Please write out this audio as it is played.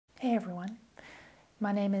Hey everyone,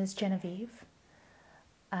 my name is Genevieve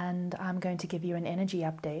and I'm going to give you an energy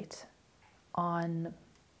update on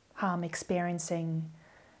how I'm experiencing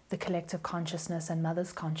the collective consciousness and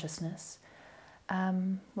mother's consciousness,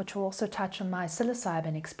 which will also touch on my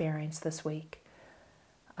psilocybin experience this week.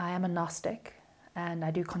 I am a Gnostic and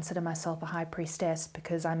I do consider myself a high priestess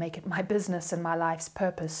because I make it my business and my life's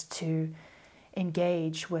purpose to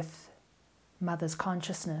engage with mother's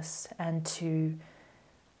consciousness and to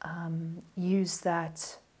use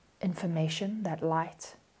that information, that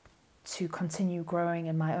light, to continue growing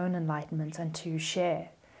in my own enlightenment and to share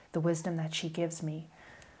the wisdom that she gives me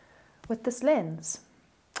with this lens.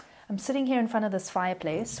 I'm sitting here in front of this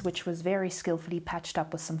fireplace, which was very skillfully patched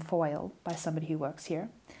up with some foil by somebody who works here,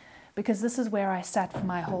 because this is where I sat for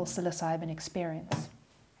my whole psilocybin experience.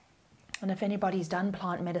 And if anybody's done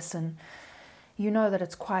plant medicine, you know that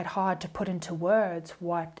it's quite hard to put into words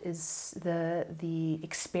what is the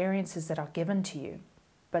experiences that are given to you.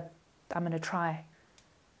 But I'm going to try.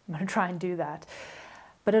 I'm going to try and do that.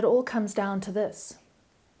 But it all comes down to this.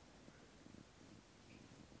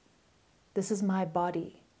 This is my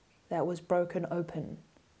body that was broken open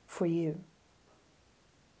for you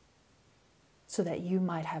so that you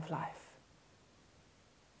might have life.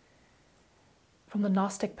 From the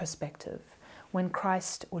Gnostic perspective, when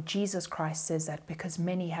Christ or Jesus Christ says that, because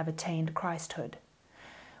many have attained Christhood,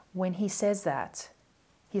 when he says that,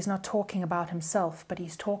 he's not talking about himself, but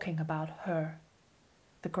he's talking about her,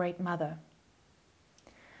 the Great Mother.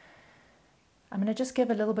 I'm going to just give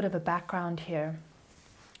a little bit of a background here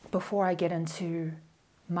before I get into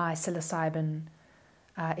my psilocybin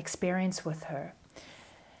experience with her.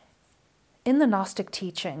 In the Gnostic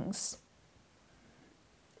teachings,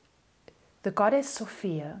 the goddess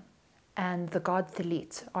Sophia and the god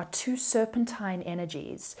Thalit are two serpentine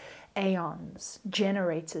energies, aeons,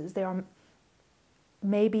 generators. There are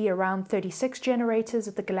maybe around 36 generators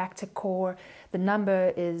at the galactic core. The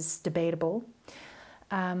number is debatable.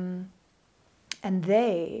 And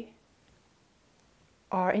they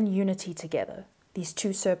are in unity together, these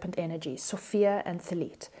two serpent energies, Sophia and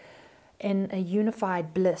Thalit, in a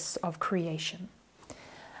unified bliss of creation.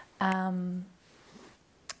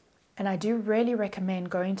 And I do really recommend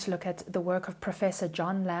going to look at the work of Professor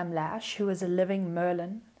John Lamb Lash, who is a living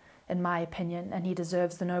Merlin, in my opinion, and he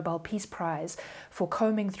deserves the Nobel Peace Prize for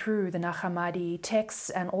combing through the Nag Hammadi texts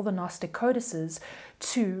and all the Gnostic codices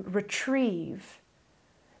to retrieve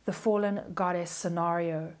the fallen goddess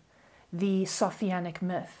scenario, the Sophianic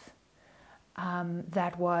myth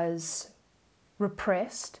that was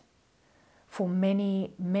repressed for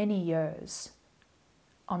many, many years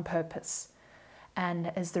on purpose,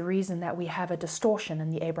 and is the reason that we have a distortion in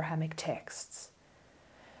the Abrahamic texts.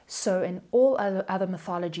 So in all other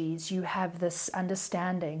mythologies, you have this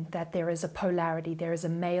understanding that there is a polarity, there is a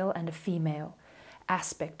male and a female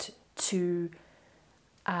aspect to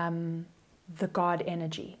the God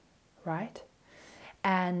energy, right?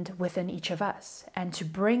 And within each of us. And to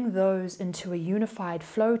bring those into a unified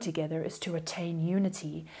flow together is to attain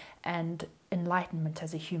unity and enlightenment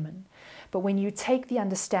as a human. But when you take the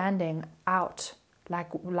understanding out,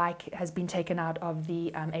 like has been taken out of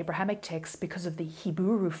the Abrahamic texts because of the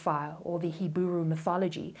Hebrew file or the Hebrew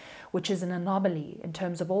mythology, which is an anomaly in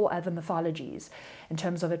terms of all other mythologies, in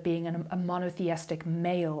terms of it being a monotheistic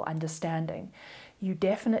male understanding, you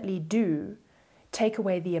definitely do take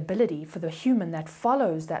away the ability for the human that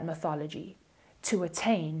follows that mythology to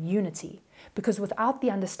attain unity. Because without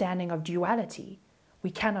the understanding of duality, we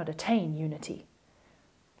cannot attain unity.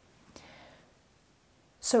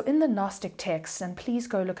 So in the Gnostic texts, and please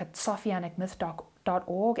go look at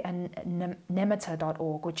sophianicmyth.org and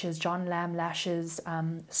nemeta.org, which is John Lamb Lash's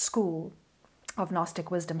school of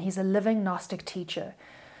Gnostic wisdom. He's a living Gnostic teacher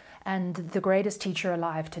and the greatest teacher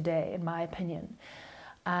alive today, in my opinion,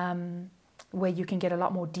 where you can get a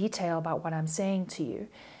lot more detail about what I'm saying to you.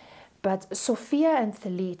 But Sophia and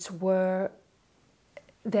Thalit were...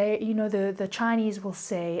 the Chinese will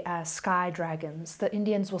say sky dragons, the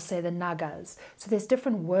Indians will say the nagas. So there's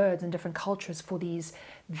different words and different cultures for these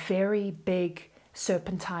very big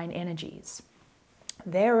serpentine energies.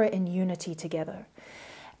 They were in unity together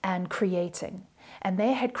and creating. And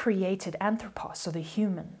they had created Anthropos, so the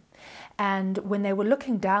human. And when they were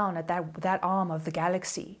looking down at that arm of the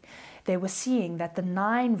galaxy, they were seeing that the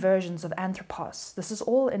 9 versions of Anthropos, this is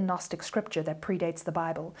all in Gnostic scripture that predates the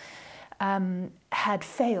Bible, had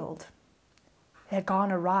failed, had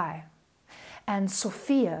gone awry. And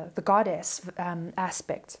Sophia, the goddess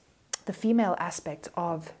aspect, the female aspect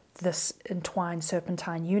of this entwined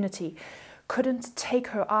serpentine unity, couldn't take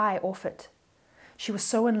her eye off it. She was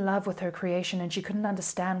so in love with her creation and she couldn't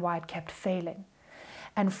understand why it kept failing.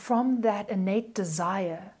 And from that innate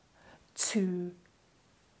desire to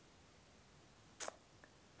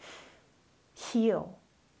heal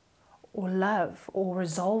or love or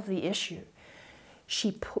resolve the issue,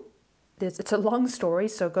 it's a long story,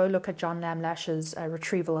 so go look at John Lamlash's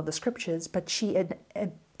retrieval of the scriptures, but she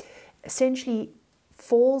essentially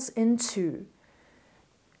falls into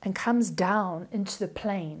and comes down into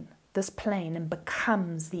this plane, and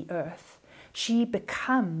becomes the earth. She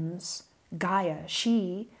becomes Gaia.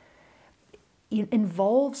 She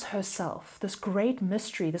involves herself, this great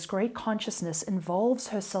mystery, this great consciousness involves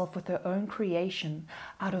herself with her own creation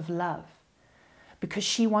out of love, because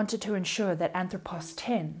she wanted to ensure that Anthropos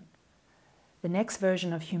 10, the next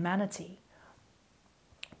version of humanity,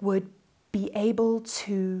 would be able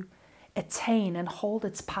to attain and hold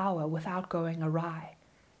its power without going awry.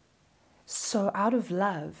 So out of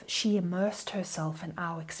love, she immersed herself in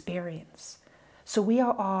our experience. So we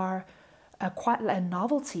are quite a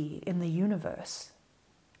novelty in the universe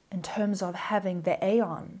in terms of having the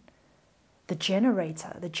aeon, the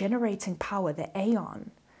generator, the generating power, the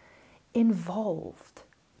aeon, involved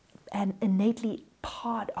and innately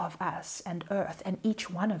part of us and earth and each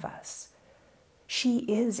one of us. She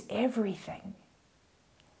is everything.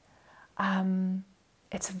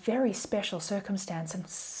 It's a very special circumstance, and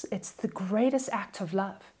it's the greatest act of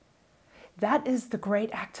love. That is the great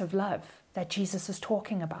act of love that Jesus is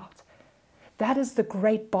talking about. That is the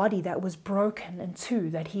great body that was broken in two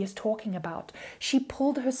that he is talking about. She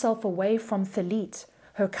pulled herself away from Thalit,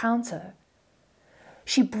 her counter.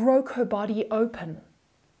 She broke her body open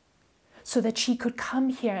so that she could come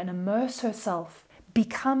here and immerse herself,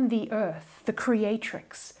 become the earth, the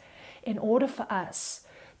creatrix, in order for us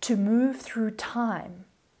to move through time,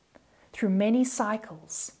 through many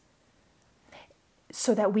cycles,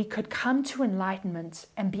 so that we could come to enlightenment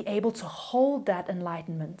and be able to hold that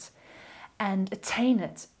enlightenment and attain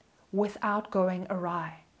it without going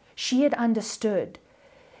awry. She had understood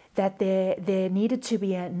that there needed to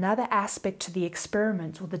be another aspect to the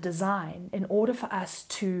experiment or the design in order for us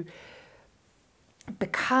to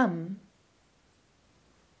become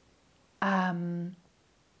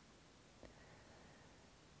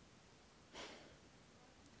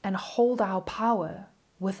and hold our power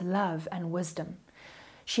with love and wisdom.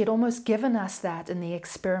 She had almost given us that in the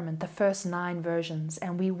experiment, the first 9 versions,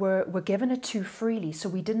 and we were given it too freely, so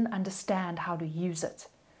we didn't understand how to use it.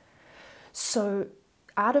 So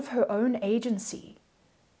out of her own agency,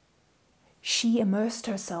 she immersed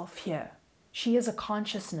herself here. She is a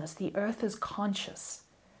consciousness. The earth is conscious,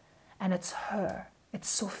 and it's her. It's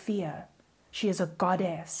Sophia. She is a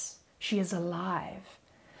goddess. She is alive.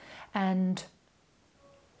 And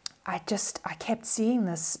I kept seeing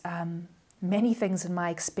this, many things in my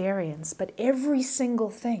experience, but every single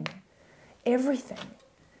thing, everything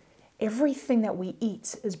that we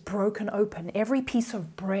eat is broken open. Every piece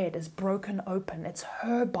of bread is broken open. It's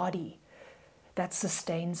her body that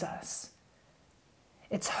sustains us.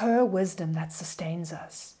 It's her wisdom that sustains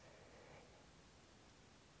us.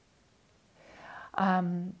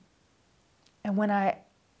 And when I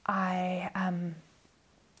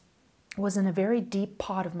was in a very deep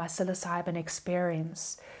part of my psilocybin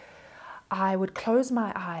experience, I would close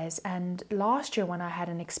my eyes, and last year when I had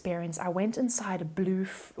an experience, I went inside a blue,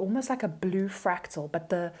 almost like a blue fractal, but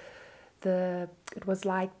it was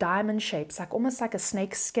like diamond shapes, like almost like a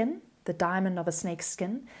snake's skin, the diamond of a snake's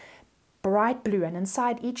skin, bright blue, and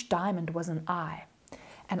inside each diamond was an eye,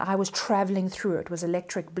 and I was traveling through it. It was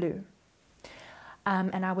electric blue.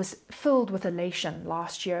 And I was filled with elation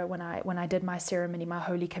last year when I did my ceremony, my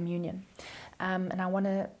Holy Communion. And I want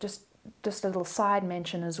to just a little side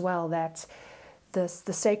mention as well that the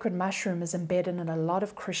sacred mushroom is embedded in a lot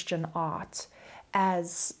of Christian art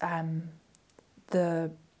as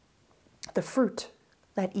the fruit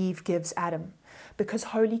that Eve gives Adam, because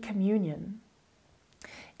Holy Communion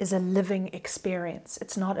is a living experience.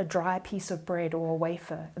 It's not a dry piece of bread or a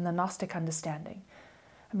wafer in the Gnostic understanding.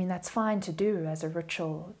 I mean, that's fine to do as a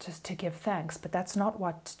ritual, just to give thanks, but that's not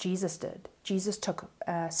what Jesus did. Jesus took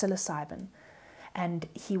psilocybin, and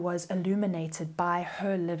he was illuminated by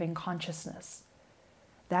her living consciousness.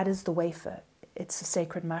 That is the wafer. It's a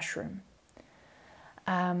sacred mushroom.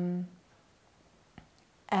 And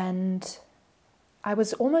I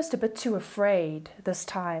was almost a bit too afraid this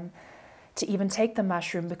time to even take the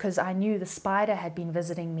mushroom, because I knew the spider had been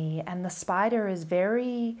visiting me, and the spider is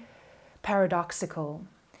very paradoxical.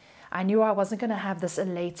 I knew I wasn't going to have this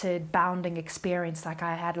elated, bounding experience like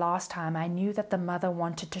I had last time. I knew that the mother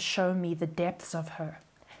wanted to show me the depths of her,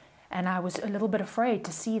 and I was a little bit afraid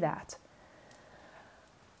to see that.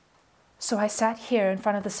 So I sat here in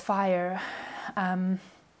front of this fire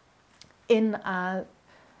in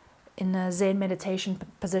in a Zen meditation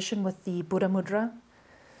position with the Buddha mudra,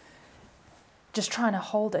 just trying to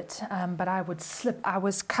hold it, but I would slip. I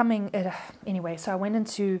was coming, anyway, so I went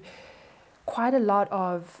into quite a lot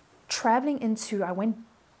of traveling into, I went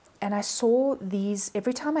and I saw these,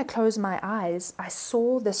 every time I closed my eyes, I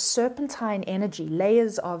saw this serpentine energy,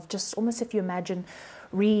 layers of just almost, if you imagine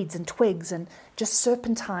reeds and twigs and just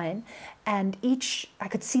serpentine, and each, I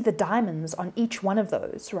could see the diamonds on each one of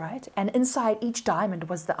those, right? And inside each diamond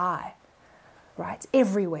was the eye, right?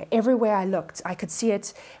 Everywhere I looked, I could see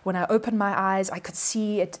it. When I opened my eyes, I could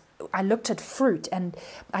see it. I looked at fruit and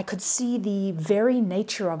I could see the very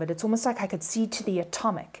nature of it. It's almost like I could see to the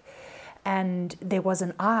atomic. And there was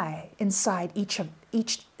an eye inside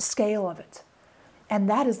each scale of it. And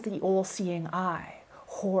that is the all-seeing eye,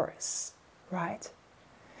 Horus, right?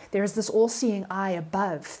 There is this all-seeing eye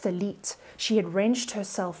above, Thalit. She had wrenched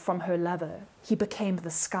herself from her lover. He became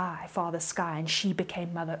the sky, Father Sky, and she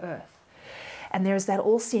became Mother Earth. And there's that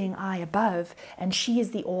all-seeing eye above, and she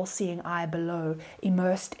is the all-seeing eye below,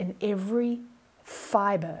 immersed in every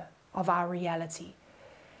fiber of our reality.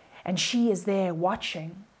 And she is there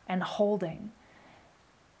watching and holding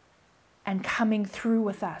and coming through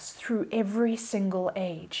with us through every single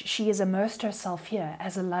age. She has immersed herself here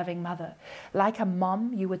as a loving mother. Like a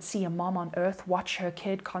mom, you would see a mom on earth watch her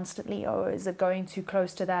kid constantly. Oh, is it going too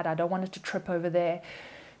close to that? I don't want it to trip over there.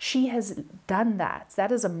 She has done that.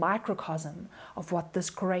 That is a microcosm of what this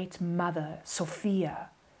great mother, Sophia,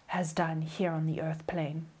 has done here on the earth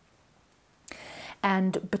plane.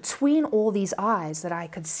 And between all these eyes that I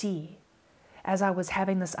could see, as I was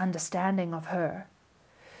having this understanding of her,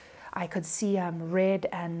 I could see red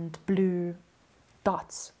and blue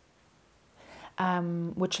dots,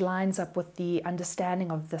 which lines up with the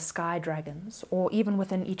understanding of the sky dragons, or even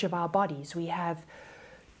within each of our bodies. We have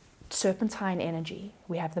serpentine energy,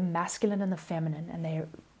 we have the masculine and the feminine, and they're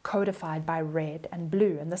codified by red and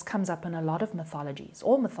blue. And this comes up in a lot of mythologies,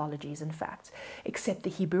 all mythologies in fact, except the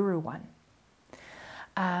Hebrew one.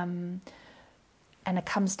 And it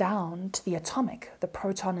comes down to the atomic, the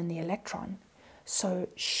proton and the electron. So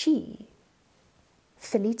she,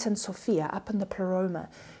 Thalit and Sophia, up in the pleroma,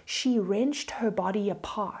 she wrenched her body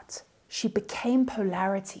apart. She became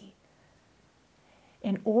polarity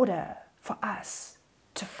in order for us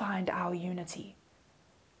to find our unity.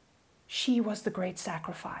 She was the great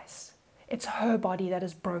sacrifice. It's her body that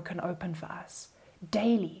is broken open for us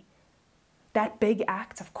daily. That big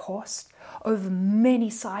act, of course, over many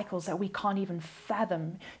cycles that we can't even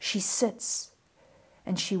fathom. She sits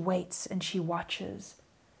and she waits and she watches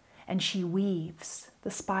and she weaves.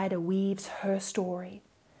 The spider weaves her story.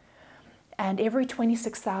 And every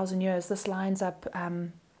 26,000 years, this lines up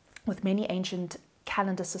with many ancient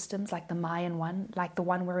calendar systems, like the Mayan one, like the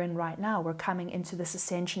one we're in right now. We're coming into this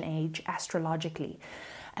ascension age astrologically.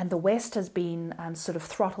 And the West has been sort of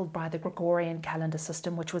throttled by the Gregorian calendar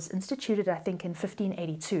system, which was instituted, I think, in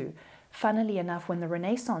 1582. Funnily enough, when the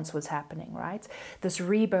Renaissance was happening, right? This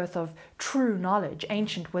rebirth of true knowledge,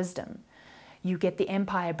 ancient wisdom. You get the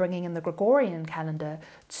empire bringing in the Gregorian calendar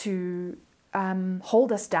to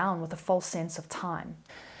hold us down with a false sense of time.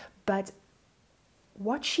 But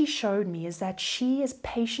what she showed me is that she is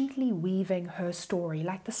patiently weaving her story,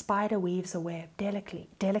 like the spider weaves a web,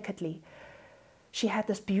 delicately. She had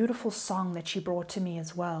this beautiful song that she brought to me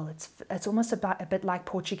as well. It's almost a bit like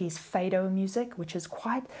Portuguese fado music, which is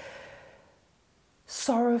quite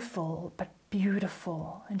sorrowful but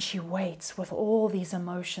beautiful. And she waits with all these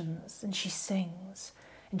emotions, and she sings,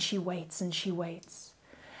 and she waits, and she waits.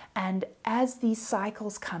 And as these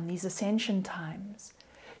cycles come, these ascension times,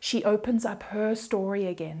 she opens up her story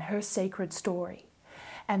again, her sacred story.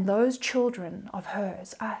 And those children of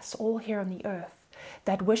hers, us all here on the earth,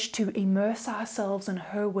 that wish to immerse ourselves in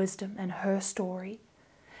her wisdom and her story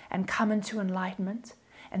and come into enlightenment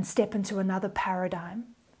and step into another paradigm,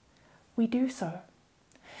 we do so.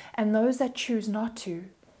 And those that choose not to,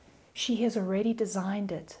 she has already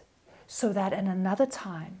designed it so that in another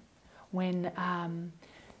time, when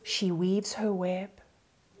she weaves her web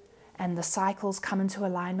and the cycles come into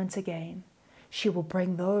alignment again, she will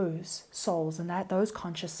bring those souls and those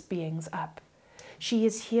conscious beings up. She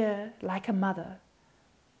is here like a mother.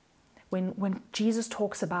 When Jesus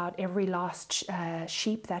talks about every last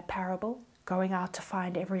sheep, that parable, going out to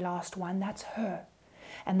find every last one, that's her.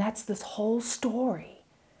 And that's this whole story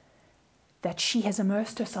that she has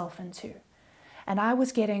immersed herself into. And I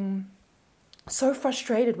was getting so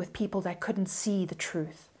frustrated with people that couldn't see the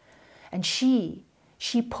truth. And she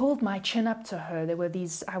pulled my chin up to her. There were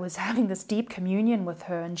these, I was having this deep communion with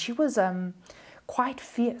her, and she was quite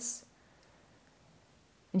fierce.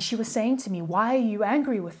 And she was saying to me, "Why are you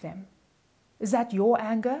angry with them? Is that your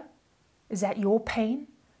anger? Is that your pain?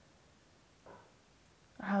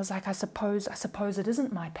 I was like, I suppose it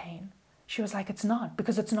isn't my pain. She was like, it's not,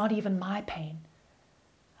 because it's not even my pain.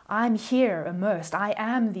 I'm here immersed. I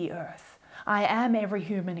am the earth. I am every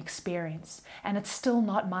human experience, and it's still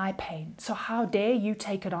not my pain. So how dare you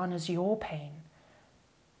take it on as your pain?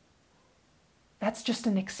 That's just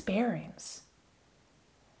an experience.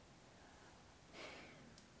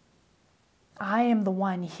 I am the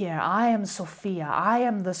one here. I am Sophia. I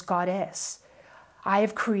am this goddess. I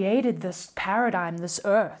have created this paradigm, this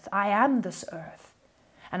earth. I am this earth.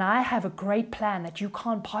 And I have a great plan that you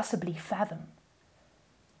can't possibly fathom.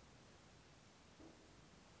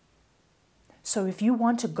 So if you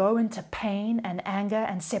want to go into pain and anger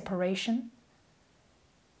and separation,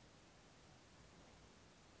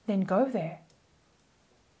 then go there.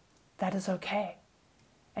 That is okay.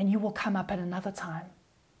 And you will come up at another time.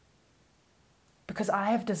 Because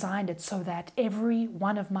I have designed it so that every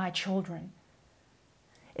one of my children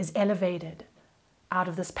is elevated out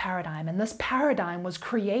of this paradigm. And this paradigm was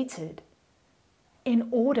created in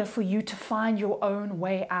order for you to find your own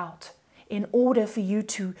way out, in order for you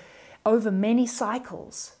to, over many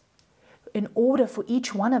cycles, in order for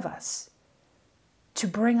each one of us to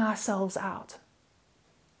bring ourselves out.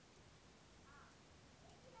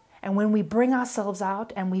 And when we bring ourselves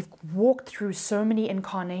out and we've walked through so many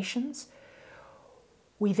incarnations,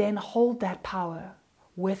 we then hold that power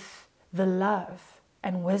with the love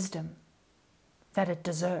and wisdom that it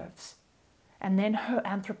deserves. And then her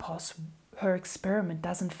anthropos, her experiment,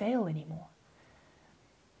 doesn't fail anymore.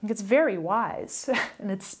 It's very wise,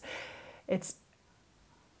 and it's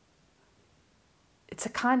a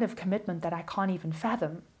kind of commitment that I can't even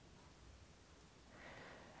fathom.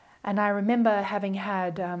 And I remember having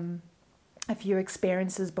had a few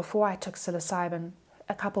experiences before I took psilocybin.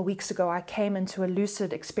 A couple of weeks ago, I came into a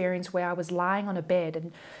lucid experience where I was lying on a bed,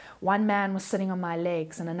 and one man was sitting on my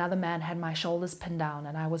legs and another man had my shoulders pinned down,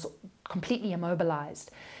 and I was completely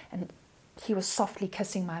immobilized, and he was softly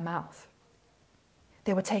kissing my mouth.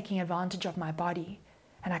 They were taking advantage of my body,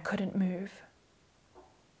 and I couldn't move.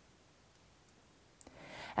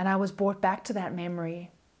 And I was brought back to that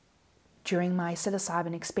memory during my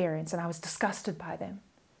psilocybin experience, and I was disgusted by them.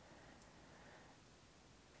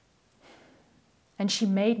 And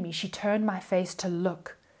she turned my face to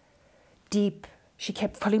look deep. She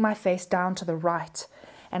kept pulling my face down to the right,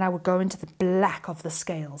 and I would go into the black of the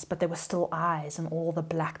scales, but there were still eyes and all the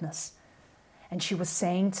blackness. And she was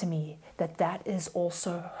saying to me that that is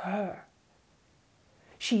also her.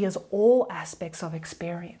 She is all aspects of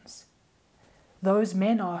experience. Those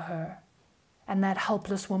men are her, and that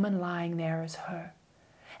helpless woman lying there is her,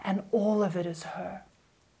 and all of it is her.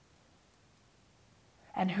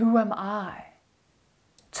 And who am I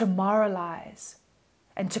to moralize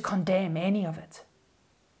and to condemn any of it?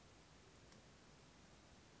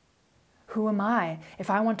 Who am I if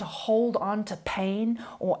I want to hold on to pain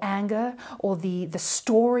or anger or the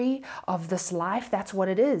story of this life? That's what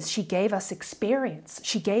it is. She gave us experience.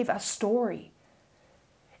 She gave us story.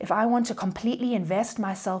 If I want to completely invest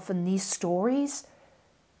myself in these stories,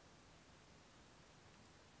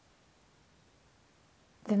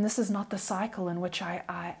 then this is not the cycle in which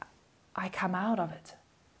I come out of it.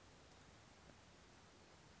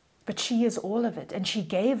 But she is all of it, and she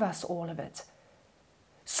gave us all of it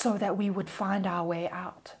so that we would find our way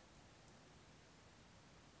out.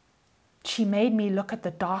 She made me look at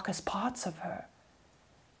the darkest parts of her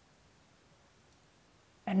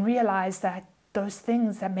and realize that those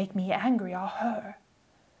things that make me angry are her.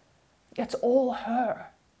 It's all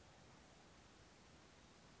her.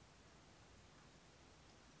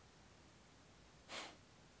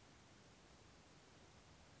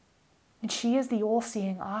 And she is the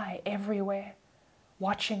all-seeing eye everywhere,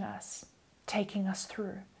 watching us, taking us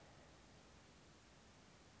through.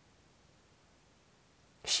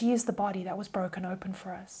 She is the body that was broken open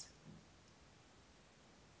for us.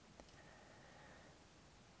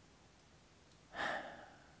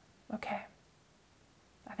 Okay,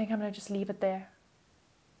 I think I'm going to just leave it there.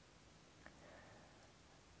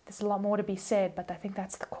 There's a lot more to be said, but I think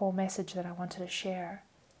that's the core message that I wanted to share.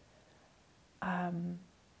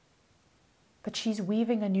 But she's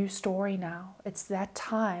weaving a new story now. It's that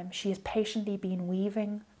time. She has patiently been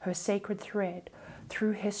weaving her sacred thread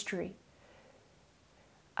through history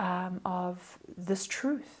of this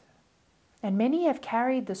truth. And many have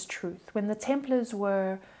carried this truth. When the Templars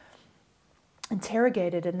were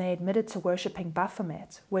interrogated and they admitted to worshipping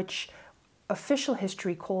Baphomet, which official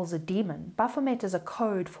history calls a demon. Baphomet is a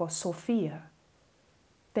code for Sophia.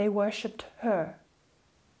 They worshipped her.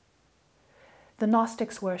 The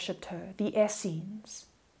Gnostics worshipped her, the Essenes,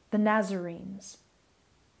 the Nazarenes.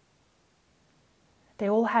 They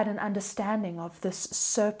all had an understanding of this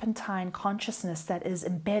serpentine consciousness that is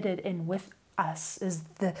embedded in with us, is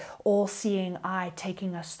the all-seeing eye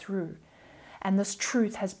taking us through. And this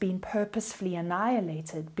truth has been purposefully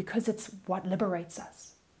annihilated because it's what liberates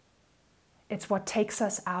us. It's what takes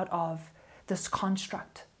us out of this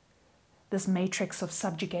construct, this matrix of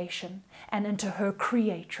subjugation, and into her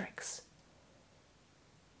creatrix.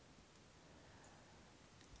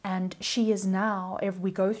 And she is now, if we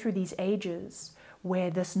go through these ages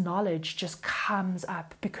where this knowledge just comes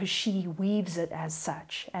up because she weaves it as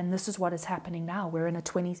such. And this is what is happening now. We're in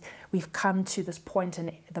we've come to this point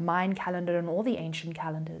in the Mayan calendar and all the ancient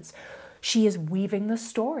calendars. She is weaving the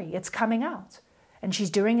story. It's coming out. And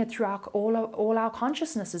she's doing it through all our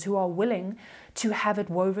consciousnesses who are willing to have it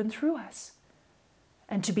woven through us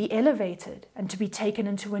and to be elevated and to be taken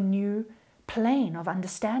into a new plane of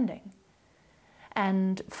understanding.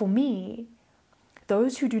 And for me,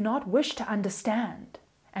 those who do not wish to understand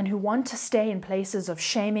and who want to stay in places of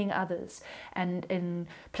shaming others and in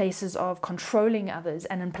places of controlling others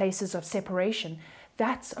and in places of separation,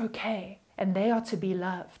 that's okay. And they are to be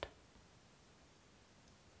loved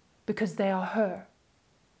because they are her.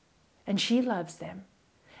 And she loves them,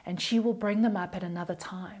 and she will bring them up at another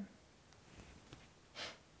time.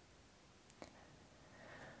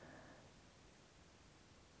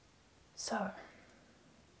 So,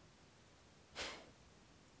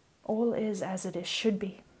 all is as it is, should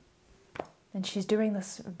be. And she's doing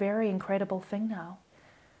this very incredible thing now.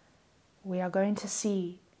 We are going to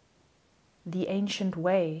see the ancient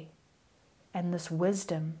way and this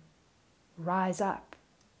wisdom rise up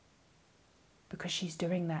because she's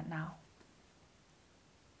doing that now.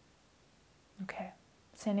 Okay,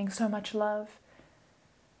 sending so much love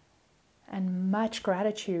and much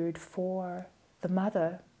gratitude for the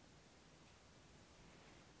mother.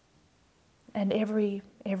 And every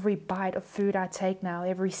bite of food I take now,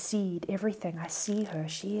 every seed, everything, I see her.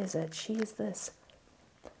 She is it. She is this.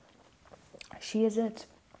 She is it.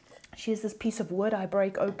 She is this piece of wood I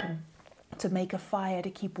break open to make a fire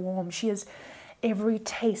to keep warm. She is every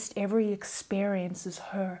taste, every experience is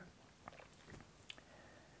her.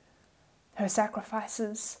 Her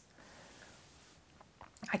sacrifices.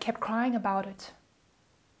 I kept crying about it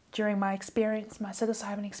during my experience, my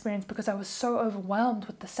psilocybin experience, because I was so overwhelmed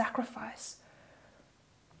with the sacrifice.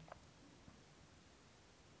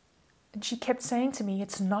 And she kept saying to me,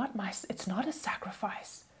 it's not a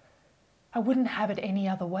sacrifice. I wouldn't have it any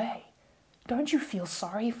other way. Don't you feel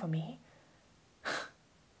sorry for me?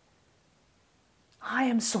 I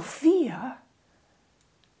am Sophia.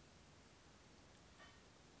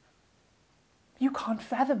 You can't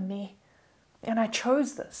fathom me. And I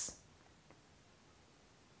chose this.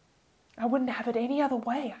 I wouldn't have it any other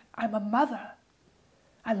way. I'm a mother.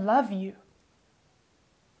 I love you.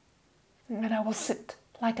 And I will sit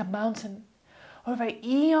like a mountain over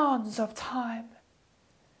eons of time,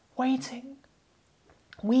 waiting,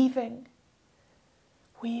 weaving,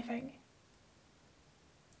 weaving.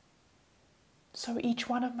 So each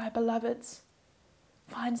one of my beloveds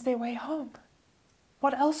finds their way home.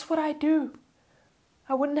 What else would I do?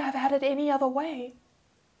 I wouldn't have had it any other way.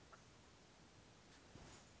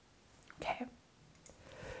 Okay.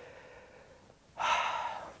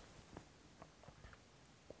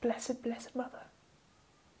 Blessed, blessed Mother.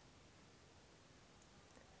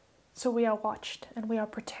 So we are watched and we are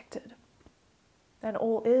protected, and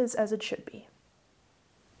all is as it should be.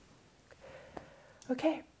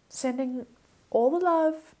 Okay, sending all the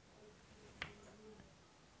love